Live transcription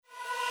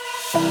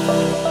As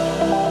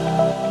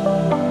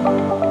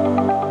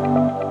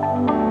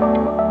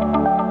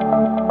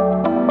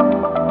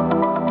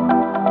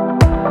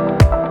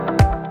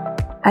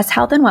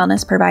health and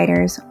wellness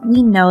providers,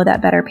 we know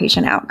that better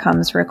patient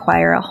outcomes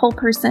require a whole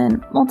person,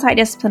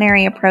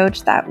 multidisciplinary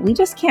approach that we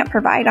just can't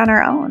provide on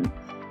our own.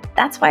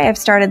 That's why I've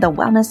started the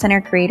Wellness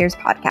Center Creators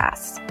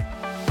Podcast.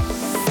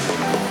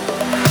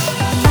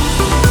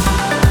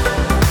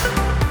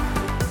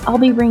 I'll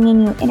be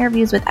bringing you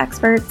interviews with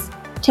experts,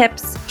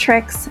 tips,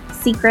 tricks,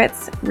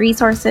 secrets,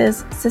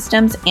 resources,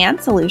 systems, and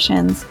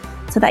solutions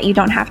so that you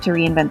don't have to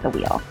reinvent the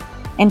wheel.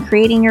 And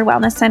creating your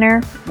wellness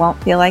center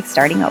won't feel like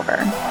starting over.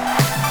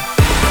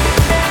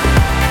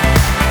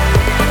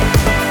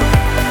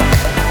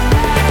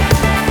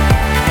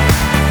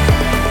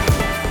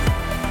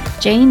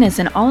 Jane is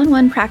an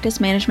all-in-one practice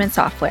management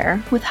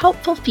software with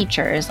helpful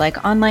features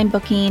like online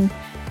booking,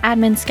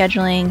 admin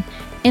scheduling,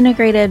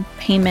 integrated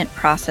payment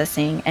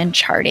processing, and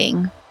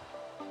charting.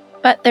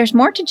 But there's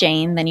more to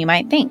Jane than you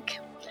might think.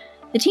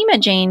 The team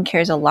at Jane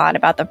cares a lot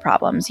about the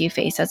problems you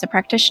face as a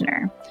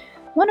practitioner.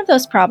 One of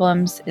those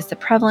problems is the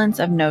prevalence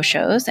of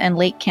no-shows and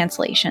late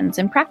cancellations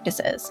in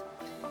practices.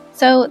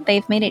 So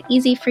they've made it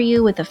easy for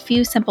you with a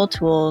few simple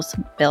tools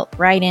built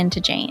right into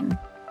Jane.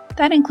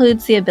 That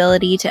includes the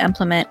ability to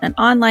implement an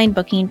online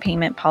booking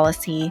payment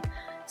policy,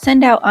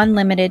 send out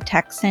unlimited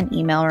text and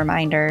email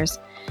reminders,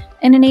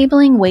 and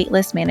enabling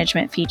waitlist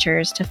management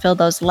features to fill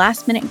those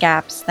last-minute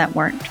gaps that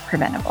weren't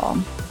preventable.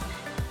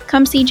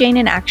 Come see Jane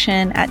in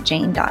action at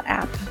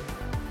jane.app.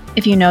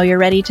 If you know you're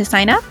ready to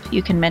sign up,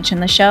 you can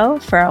mention the show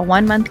for a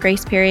 1-month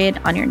grace period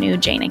on your new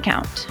Jane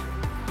account.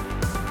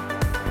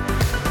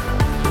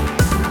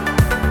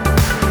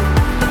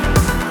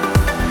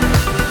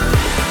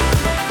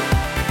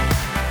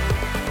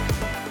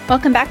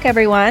 Welcome back,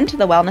 everyone, to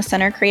the Wellness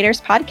Center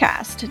Creators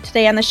Podcast.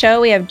 Today on the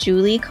show, we have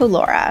Julie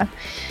Collura.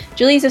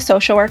 Julie's a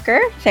social worker,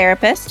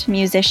 therapist,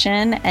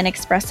 musician, and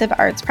expressive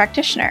arts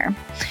practitioner.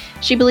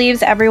 She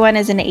believes everyone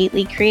is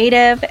innately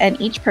creative, and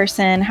each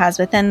person has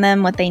within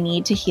them what they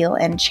need to heal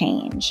and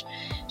change.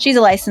 She's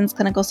a licensed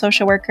clinical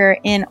social worker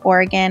in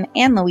Oregon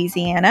and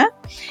Louisiana,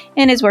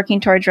 and is working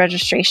towards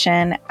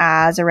registration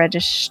as a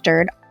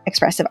registered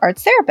expressive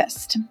arts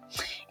therapist.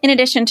 In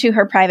addition to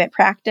her private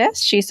practice,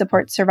 she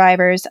supports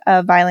survivors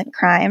of violent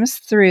crimes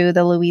through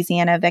the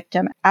Louisiana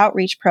Victim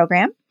Outreach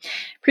Program.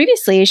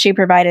 Previously, she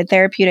provided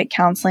therapeutic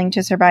counseling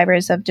to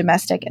survivors of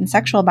domestic and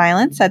sexual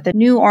violence at the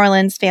New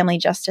Orleans Family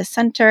Justice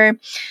Center.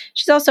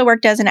 She's also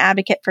worked as an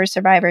advocate for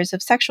survivors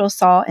of sexual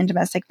assault and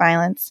domestic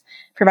violence,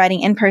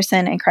 providing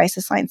in-person and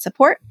crisis line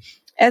support,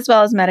 as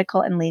well as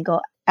medical and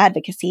legal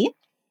advocacy.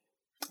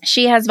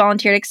 She has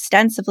volunteered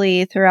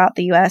extensively throughout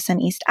the U.S.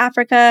 and East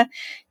Africa,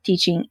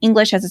 teaching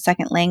English as a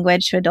second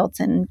language to adults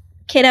and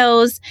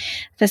kiddos,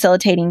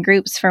 facilitating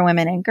groups for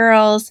women and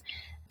girls.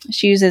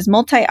 She uses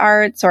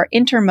multi-arts or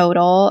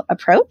intermodal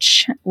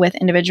approach with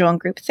individual and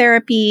group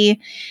therapy,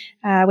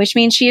 which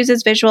means she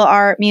uses visual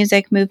art,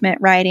 music, movement,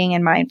 writing,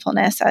 and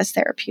mindfulness as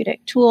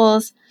therapeutic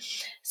tools.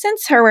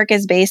 Since her work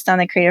is based on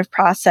the creative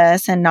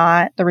process and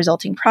not the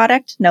resulting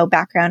product, no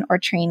background or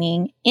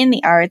training in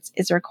the arts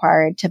is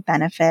required to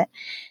benefit.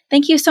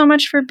 Thank you so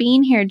much for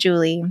being here,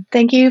 Julie.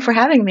 Thank you for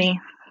having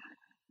me.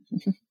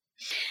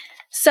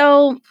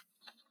 So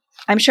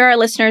I'm sure our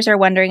listeners are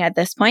wondering at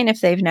this point,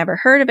 if they've never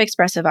heard of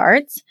expressive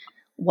arts,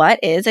 what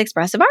is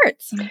expressive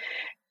arts?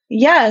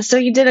 Yeah, so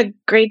you did a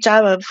great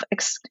job of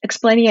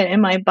explaining it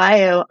in my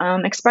bio.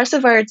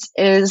 Expressive arts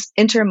is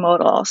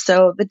intermodal.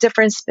 So the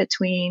difference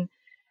between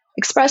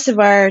expressive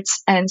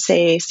arts and,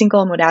 say,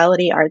 single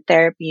modality art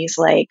therapies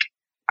like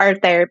art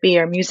therapy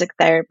or music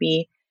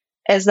therapy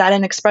is that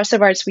in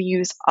expressive arts, we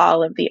use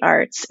all of the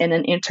arts in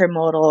an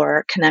intermodal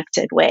or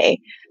connected way.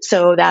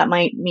 So that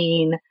might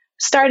mean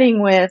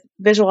starting with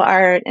visual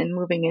art and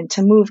moving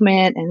into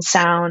movement and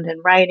sound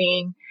and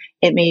writing.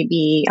 It may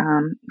be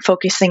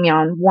focusing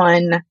on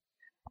one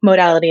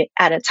modality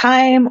at a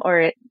time, or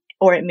it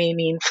may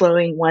mean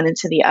flowing one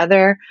into the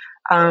other.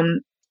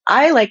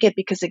 I like it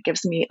because it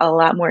gives me a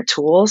lot more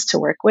tools to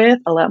work with,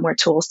 a lot more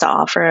tools to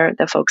offer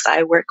the folks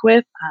I work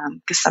with,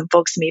 because some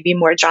folks may be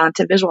more drawn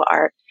to visual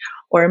art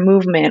or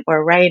movement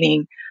or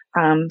writing.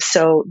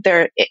 So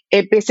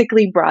it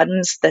basically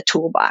broadens the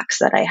toolbox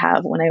that I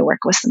have when I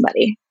work with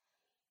somebody.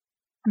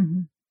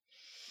 Mm-hmm.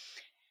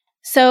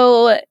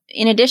 So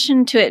in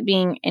addition to it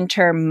being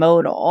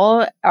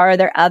intermodal, are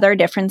there other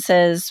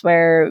differences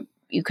where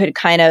you could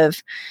kind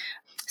of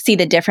see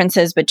the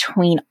differences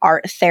between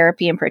art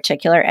therapy in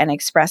particular and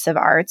expressive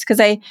arts? Because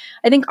I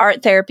think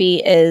art therapy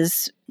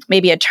is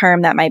maybe a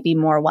term that might be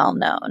more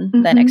well-known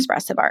than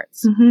expressive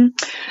arts.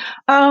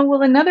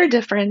 Well, another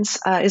difference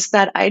is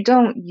that I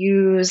don't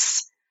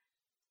use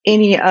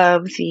any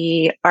of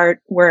the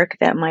artwork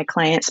that my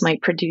clients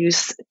might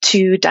produce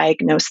to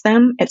diagnose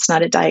them. It's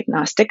not a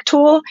diagnostic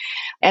tool,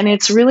 and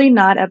it's really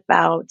not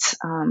about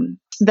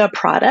the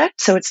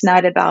product. So it's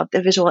not about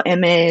the visual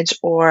image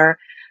or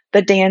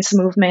the dance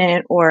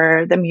movement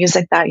or the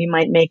music that you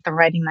might make, the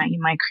writing that you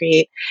might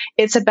create.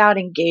 It's about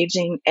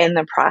engaging in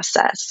the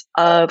process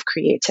of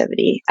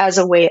creativity as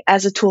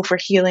a tool for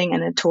healing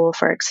and a tool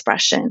for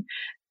expression.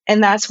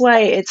 And that's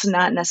why it's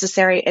not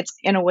necessary. It's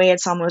in a way,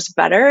 it's almost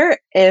better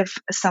if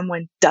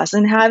someone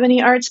doesn't have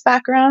any arts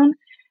background,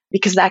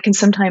 because that can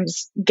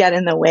sometimes get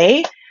in the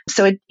way.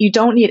 So you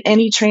don't need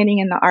any training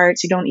in the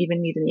arts. You don't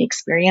even need any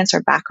experience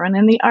or background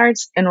in the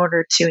arts in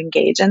order to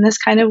engage in this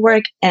kind of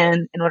work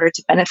and in order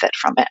to benefit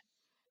from it.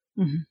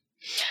 Mm-hmm.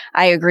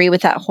 I agree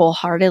with that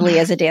wholeheartedly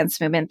as a dance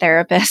movement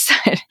therapist.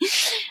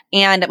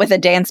 And with a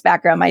dance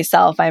background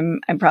myself, I'm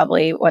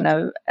probably one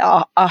of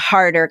a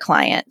harder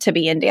client to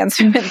be in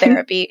dance movement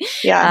therapy.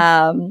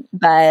 Yeah.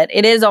 But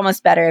it is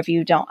almost better if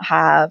you don't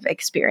have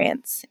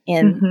experience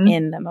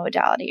in the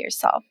modality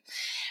yourself.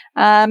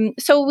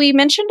 So we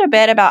mentioned a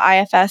bit about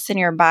IFS in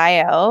your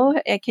bio.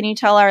 Can you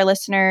tell our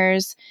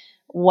listeners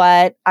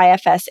what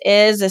IFS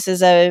is? This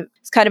is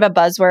it's kind of a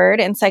buzzword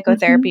in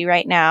psychotherapy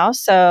right now.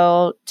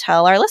 So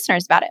tell our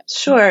listeners about it.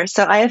 Sure.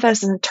 So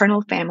IFS is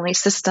internal family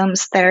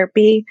systems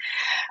therapy.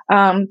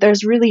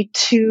 There's really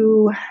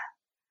two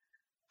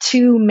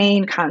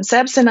main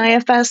concepts in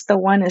IFS. The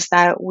one is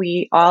that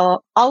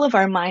all of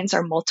our minds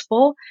are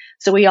multiple.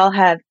 So we all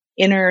have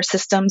inner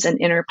systems and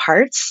inner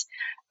parts.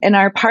 And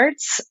our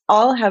parts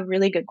all have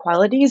really good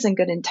qualities and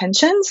good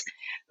intentions,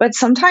 but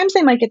sometimes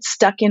they might get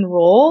stuck in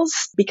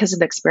roles because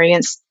of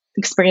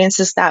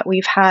experiences that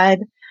we've had.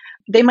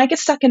 They might get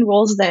stuck in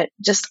roles that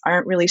just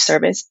aren't really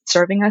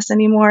serving us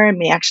anymore and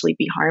may actually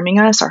be harming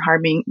us or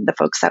harming the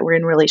folks that we're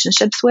in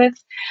relationships with.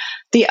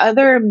 The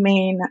other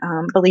main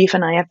belief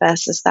in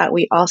IFS is that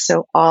we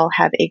also all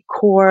have a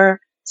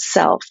core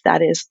self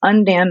that is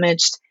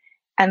undamaged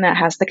and that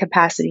has the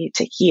capacity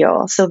to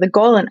heal. So the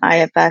goal in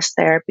IFS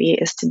therapy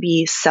is to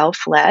be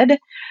self-led.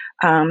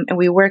 And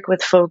we work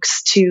with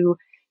folks to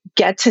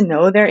get to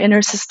know their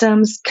inner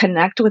systems,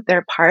 connect with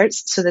their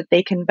parts so that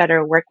they can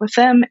better work with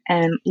them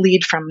and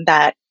lead from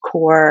that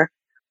core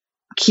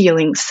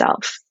healing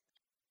self.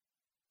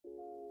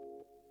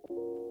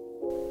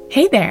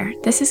 Hey there,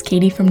 this is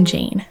Katie from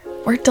Jane.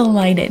 We're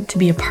delighted to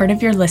be a part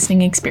of your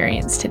listening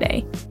experience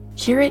today.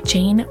 Here at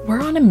Jane,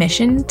 we're on a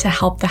mission to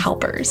help the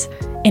helpers.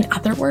 In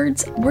other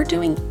words, we're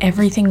doing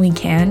everything we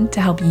can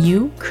to help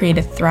you create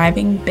a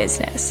thriving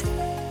business.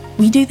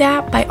 We do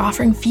that by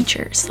offering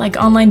features like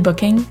online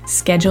booking,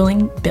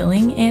 scheduling,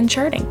 billing, and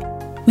charting.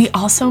 We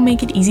also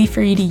make it easy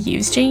for you to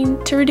use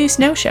Jane to reduce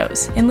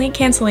no-shows and late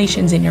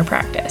cancellations in your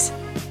practice.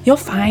 You'll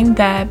find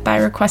that by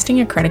requesting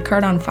a credit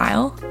card on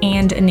file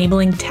and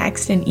enabling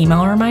text and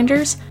email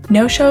reminders,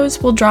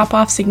 no-shows will drop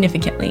off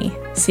significantly,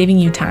 saving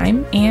you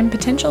time and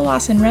potential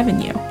loss in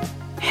revenue.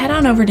 Head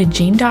on over to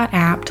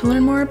jane.app to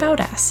learn more about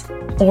us,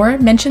 or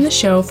mention the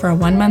show for a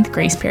 1-month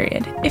grace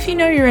period if you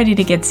know you're ready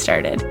to get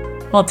started.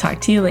 We'll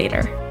talk to you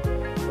later.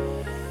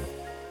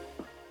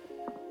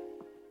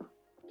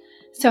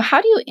 So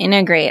how do you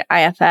integrate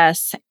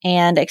IFS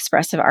and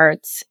expressive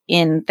arts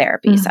in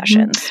therapy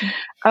sessions?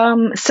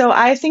 So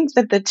I think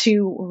that the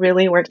two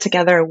really work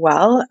together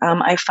well.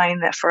 I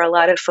find that for a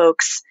lot of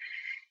folks,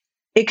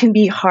 it can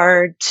be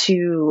hard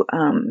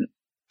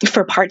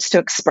for parts to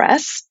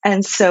express.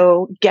 And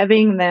so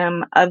giving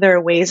them other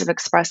ways of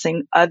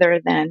expressing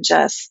other than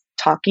just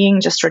talking,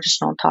 just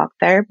traditional talk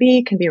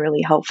therapy can be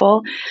really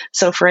helpful.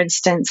 So for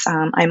instance,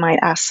 I might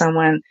ask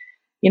someone,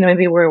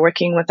 maybe we're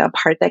working with a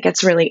part that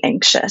gets really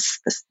anxious,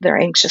 their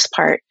anxious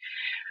part.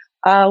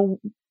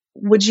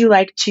 Would you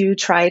like to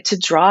try to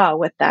draw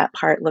what that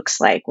part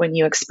looks like when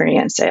you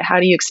experience it?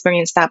 How do you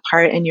experience that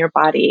part in your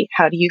body?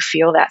 How do you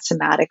feel that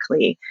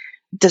somatically?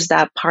 Does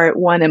that part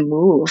want to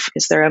move?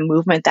 Is there a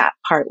movement that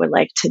part would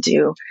like to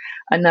do?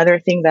 Another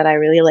thing that I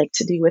really like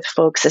to do with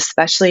folks,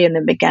 especially in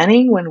the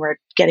beginning when we're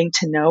getting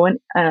to know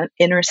an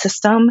inner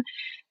system,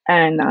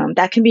 and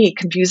that can be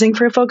confusing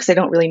for folks. They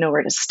don't really know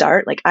where to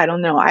start. Like, I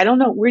don't know.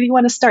 Where do you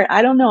want to start?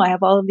 I don't know. I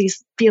have all of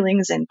these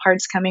feelings and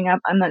parts coming up.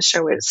 I'm not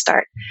sure where to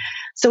start.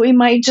 So we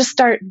might just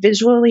start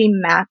visually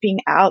mapping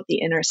out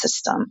the inner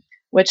system,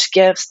 which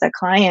gives the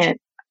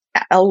client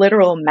a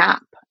literal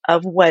map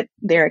of what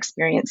they're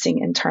experiencing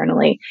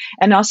internally,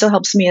 and also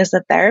helps me as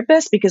the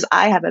therapist because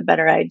I have a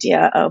better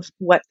idea of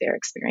what they're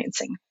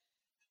experiencing.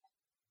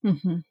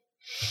 Mm-hmm.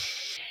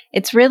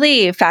 It's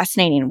really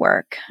fascinating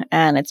work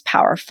and it's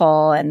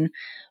powerful, and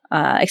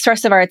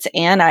expressive arts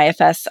and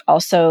IFS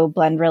also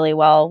blend really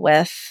well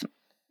with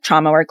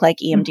trauma work like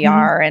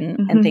EMDR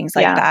and things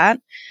like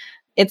that.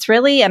 It's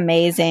really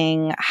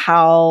amazing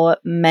how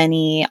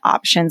many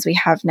options we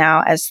have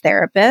now as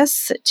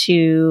therapists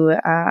to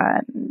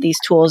these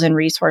tools and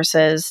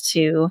resources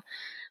to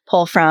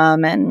pull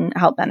from and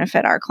help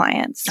benefit our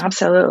clients.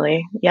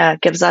 Absolutely. Yeah,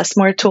 it gives us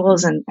more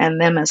tools and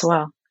them as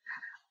well.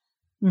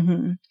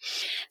 Mm-hmm.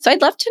 So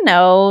I'd love to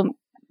know,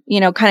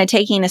 kind of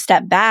taking a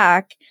step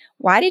back,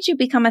 why did you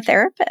become a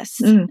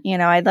therapist?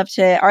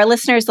 Our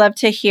listeners love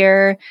to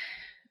hear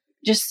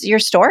just your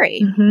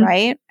story,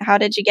 right? How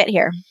did you get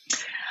here?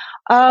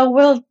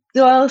 Well,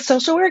 Well,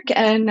 social work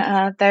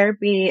and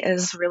therapy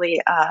is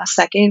really a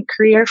second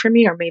career for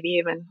me, or maybe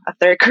even a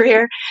third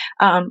career.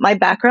 My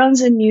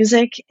background's in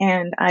music,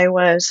 and I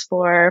was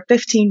for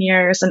 15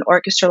 years an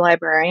orchestra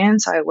librarian.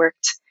 So I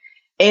worked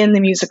in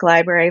the music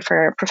library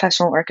for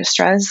professional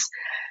orchestras.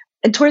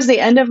 And towards the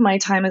end of my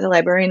time as a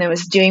librarian, I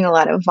was doing a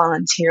lot of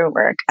volunteer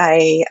work.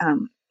 I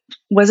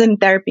was in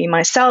therapy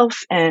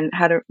myself and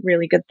had a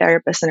really good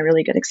therapist and a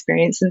really good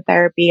experience in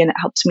therapy, and it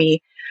helped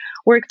me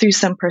work through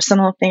some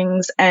personal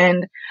things.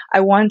 And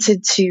I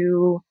wanted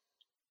to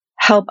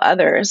help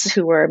others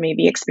who were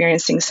maybe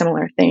experiencing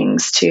similar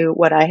things to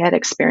what I had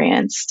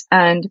experienced.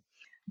 And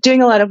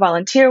doing a lot of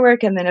volunteer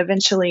work, and then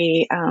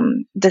eventually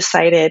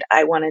decided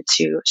I wanted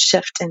to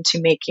shift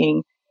into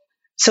making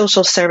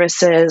social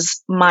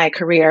services my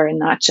career and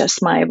not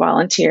just my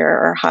volunteer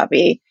or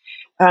hobby.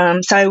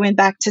 So I went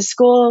back to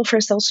school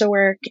for social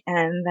work,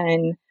 and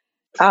then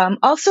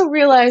also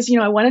realized,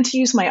 I wanted to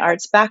use my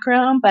arts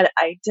background, but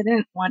I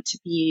didn't want to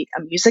be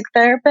a music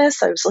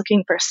therapist. I was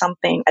looking for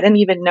something. I didn't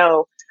even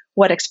know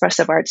what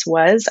expressive arts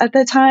was at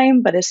the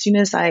time, but as soon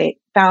as I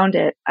found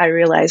it, I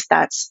realized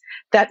that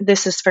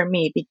this is for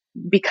me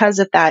because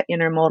of that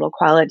intermodal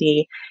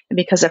quality and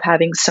because of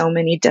having so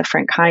many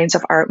different kinds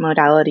of art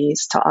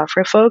modalities to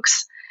offer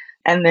folks.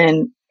 And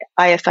then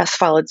IFS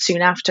followed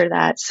soon after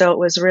that. So it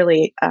was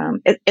really,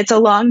 it's a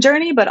long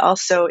journey, but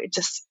also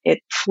it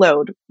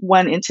flowed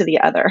one into the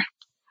other.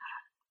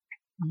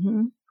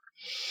 Mm-hmm.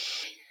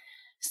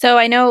 So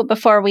I know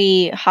before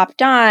we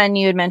hopped on,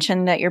 you had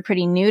mentioned that you're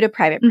pretty new to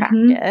private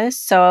practice.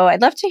 So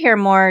I'd love to hear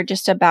more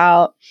just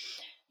about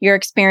your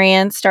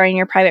experience starting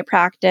your private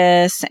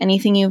practice,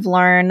 anything you've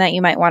learned that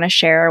you might want to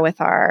share with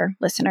our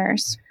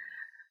listeners.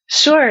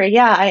 Sure.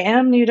 Yeah, I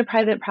am new to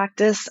private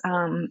practice.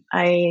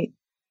 I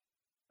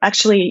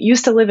actually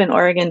used to live in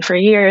Oregon for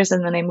years,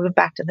 and then I moved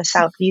back to the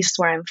Southeast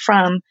where I'm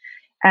from.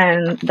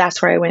 And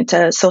that's where I went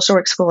to social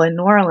work school in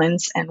New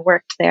Orleans and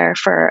worked there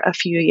for a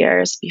few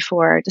years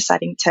before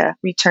deciding to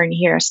return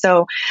here.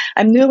 So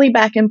I'm newly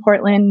back in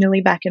Portland, newly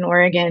back in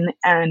Oregon,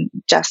 and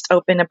just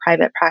opened a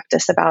private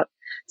practice about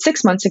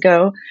 6 months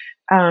ago.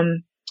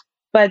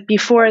 But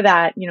before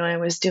that, I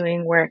was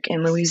doing work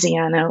in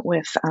Louisiana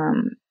with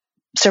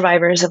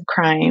survivors of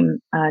crime,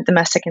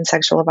 domestic and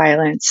sexual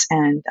violence,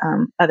 and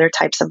other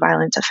types of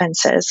violent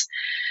offenses.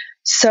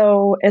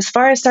 So as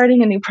far as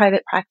starting a new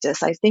private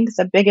practice, I think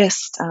the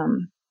biggest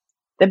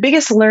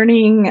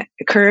learning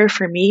curve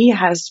for me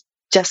has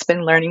just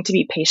been learning to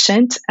be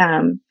patient.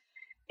 When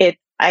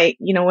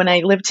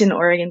I lived in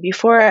Oregon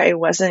before, I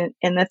wasn't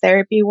in the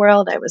therapy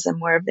world. I was in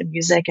more of the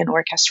music and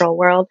orchestral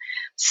world.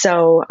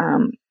 So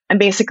I'm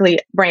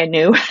basically brand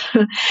new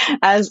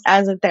as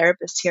a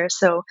therapist here.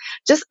 So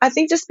I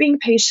think just being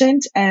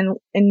patient and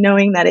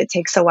knowing that it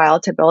takes a while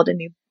to build a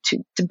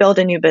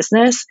new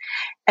business,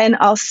 and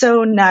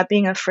also not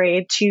being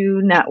afraid to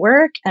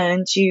network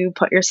and to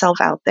put yourself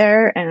out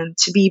there and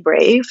to be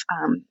brave,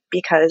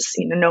 because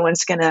no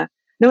one's gonna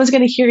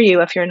hear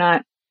you if you're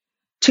not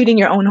tooting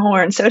your own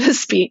horn, so to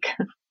speak.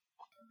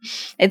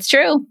 It's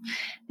true.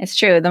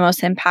 The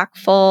most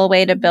impactful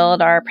way to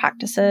build our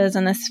practices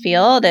in this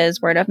field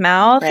is word of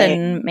mouth, right,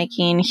 and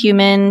making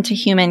human to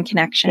human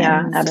connections.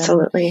 Yeah,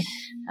 absolutely.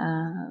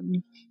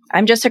 And,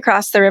 I'm just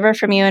across the river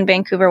from you in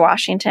Vancouver,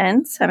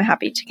 Washington, so I'm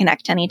happy to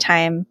connect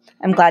anytime.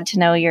 I'm glad to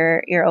know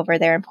you're over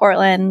there in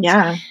Portland.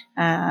 Yeah.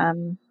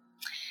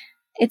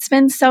 It's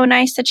been so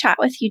nice to chat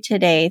with you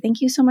today.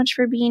 Thank you so much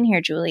for being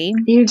here, Julie.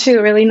 You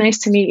too. Really nice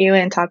to meet you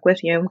and talk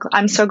with you.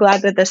 I'm so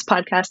glad that this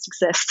podcast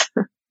exists.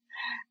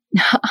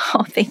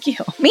 Oh, thank you.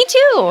 Me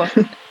too.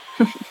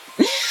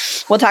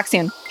 We'll talk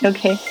soon.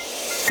 Okay.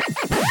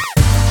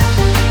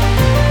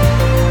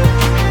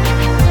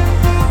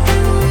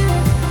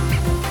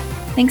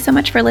 Thanks so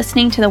much for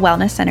listening to the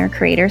Wellness Center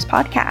Creators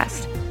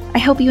Podcast. I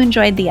hope you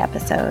enjoyed the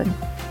episode.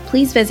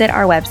 Please visit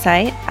our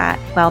website at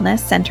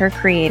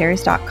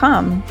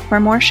wellnesscentercreators.com for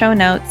more show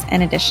notes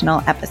and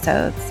additional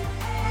episodes.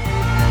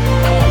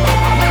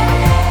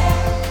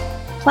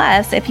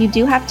 Plus, if you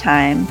do have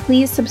time,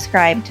 please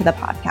subscribe to the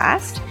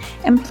podcast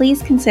and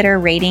please consider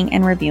rating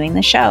and reviewing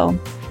the show.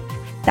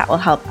 That will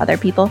help other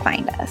people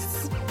find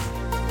us.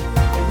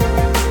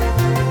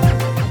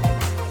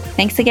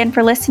 Thanks again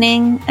for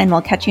listening, and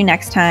we'll catch you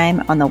next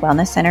time on the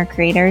Wellness Center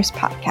Creators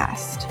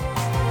Podcast.